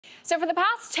So for the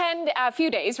past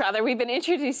few days, we've been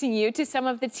introducing you to some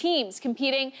of the teams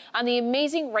competing on the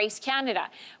Amazing Race Canada.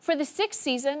 For the 6th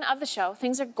season of the show,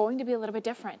 things are going to be a little bit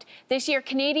different. This year,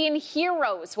 Canadian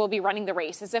heroes will be running the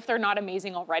race, as if they're not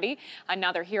amazing already. And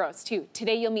now they're heroes, too.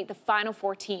 Today, you'll meet the final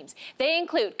 4 teams. They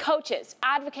include coaches,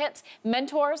 advocates,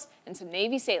 mentors, and some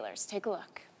Navy sailors. Take a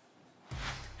look.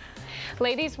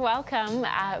 Ladies, welcome.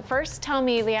 First, tell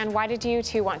me, Leanne, why did you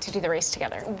two want to do the race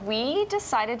together? We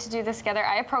decided to do this together.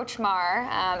 I approached Mar,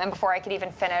 and before I could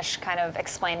even finish kind of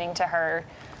explaining to her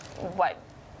what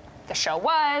the show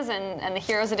was and the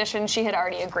Heroes Edition, she had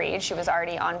already agreed. She was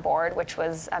already on board, which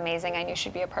was amazing. I knew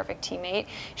she'd be a perfect teammate.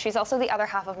 She's also the other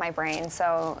half of my brain,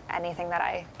 so anything that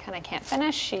I kind of can't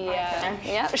finish, she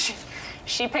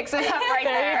picks it up right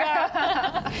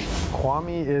there.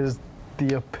 Kwame is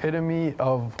the epitome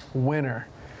of winner.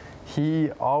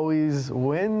 He always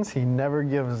wins, he never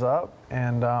gives up,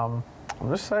 and I'm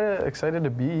just excited to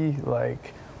be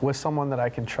with someone that I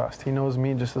can trust. He knows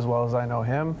me just as well as I know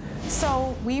him.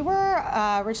 So we were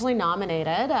originally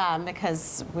nominated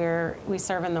because we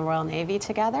serve in the Royal Navy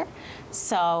together.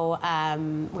 So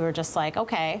we were just like,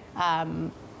 okay,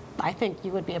 I think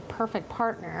you would be a perfect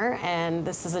partner, and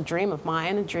this is a dream of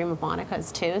mine, a dream of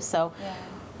Monica's too. So. Yeah.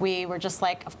 We were just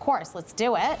like, of course, let's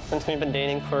do it. Since we've been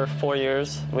dating for 4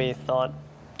 years, we thought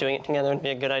doing it together would be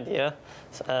a good idea.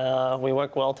 We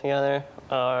work well together.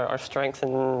 Our strengths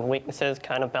and weaknesses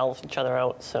kind of balance each other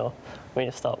out, so we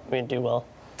just thought we'd do well.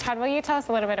 Todd, will you tell us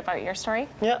a little bit about your story?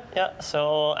 Yeah.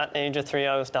 So at the age of 3,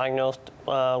 I was diagnosed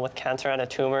with cancer. I had a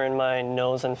tumor in my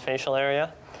nose and facial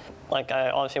area.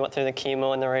 I obviously went through the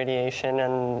chemo and the radiation,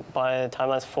 and by the time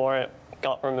I was 4, it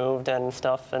got removed and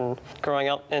stuff. And growing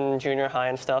up in junior high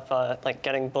and stuff,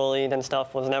 getting bullied and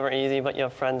stuff was never easy, but you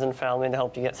have friends and family to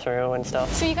help you get through and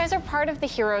stuff. So you guys are part of the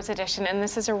Heroes Edition, and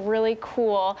this is a really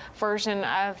cool version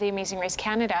of the Amazing Race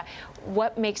Canada.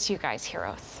 What makes you guys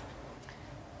heroes?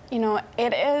 You know,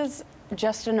 it is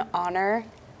just an honor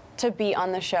to be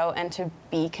on the show and to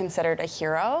be considered a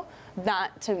hero.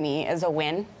 That, to me, is a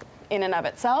win in and of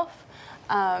itself.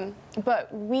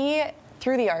 But we,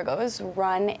 through the Argos,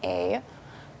 run a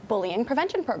bullying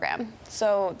prevention program.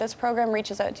 So this program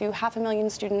reaches out to 500,000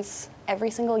 students every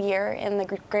single year in the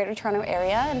Greater Toronto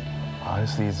area. And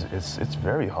honestly, it's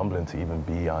very humbling to even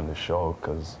be on the show,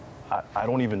 because I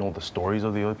don't even know the stories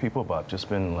of the other people, but I've just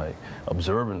been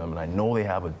observing them, and I know they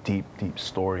have a deep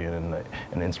story and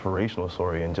an inspirational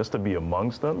story, and just to be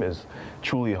amongst them is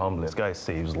truly humbling. This guy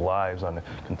saves lives on a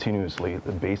continuous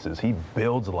basis. He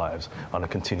builds lives on a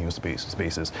continuous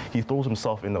basis. He throws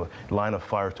himself in the line of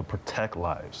fire to protect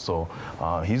lives. So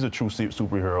he's a true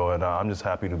superhero, and I'm just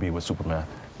happy to be with Superman.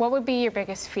 What would be your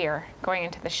biggest fear going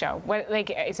into the show?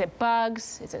 Is it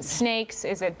bugs? Is it snakes?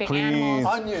 Is it big animals?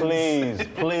 Onions.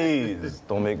 Please,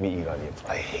 don't make me eat onions.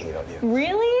 I hate onions.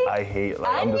 Really? I hate,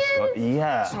 onions?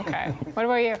 Yeah. Okay. What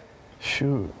about you?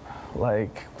 Shoot,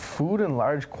 food in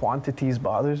large quantities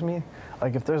bothers me.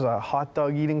 If there's a hot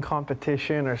dog eating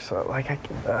competition or so, I can.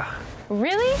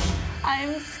 Really?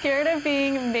 I'm scared of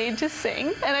being made to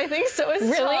sing, and I think so is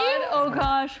Really? Todd. Oh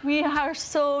gosh, we are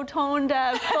so tone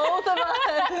deaf, both of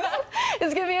us.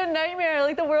 It's gonna be a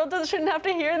nightmare. The world shouldn't have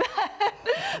to hear that.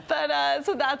 But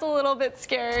so that's a little bit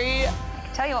scary. I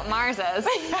can tell you what Mars is.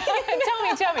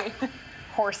 Tell me.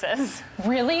 Horses.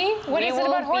 Really? What is it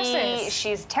about horses?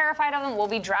 She's terrified of them. We'll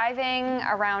be driving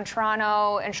around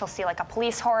Toronto, and she'll see a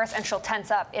police horse, and she'll tense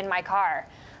up in my car.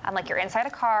 I'm like, you're inside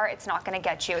a car, it's not gonna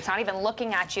get you. It's not even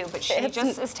looking at you, but she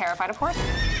just is terrified of horses.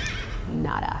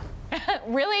 Nada.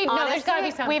 Really? Honestly, no, there's gotta be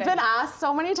something. We've been asked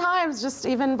so many times, just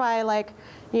even by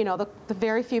the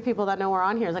very few people that know we're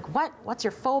on here, what's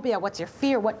your phobia? What's your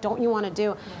fear? What don't you want to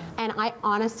do? Yeah. And I,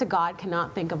 honest to God,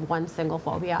 cannot think of one single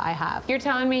phobia I have. You're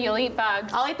telling me you'll eat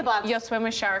bugs. I'll eat the bugs. You'll swim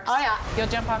with sharks. Oh yeah. You'll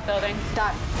jump off buildings.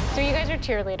 Done. So you guys are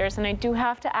cheerleaders, and I do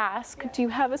have to ask, do you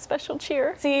have a special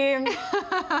cheer? see,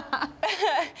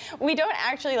 we don't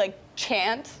actually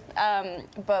chant,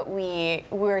 but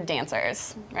we're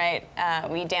dancers, right?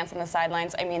 We dance on the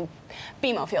sidelines. I mean,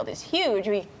 BMO Field is huge.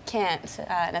 We can't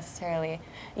necessarily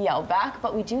yell back,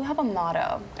 but we do have a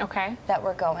motto that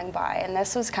we're going by, and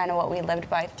this was kind of what we lived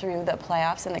by through the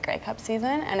playoffs in the Grey Cup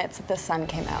season, and it's "The sun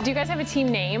came out." Do you guys have a team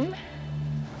name?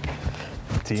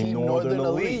 Team Northern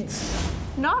Elites.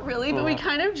 Not really, but we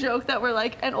kind of joke that we're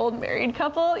an old married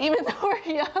couple, even though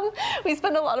we're young. We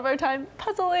spend a lot of our time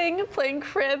puzzling, playing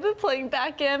crib, playing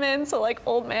backgammon, so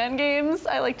old man games.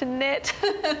 I like to knit.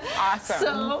 Awesome.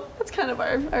 So that's kind of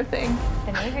our thing.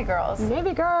 The Navy girls.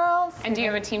 Navy girls. And do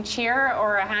you have a team cheer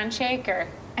or a handshake or?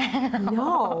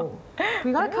 No.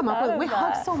 We gotta come up with. We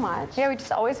hug so much. Yeah, we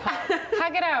just always hug.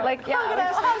 Hug it out. Like, yeah, we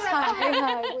just always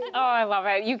hug. Oh, I love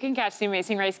it. You can catch The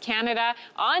Amazing Race Canada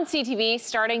on CTV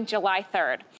starting July 3rd.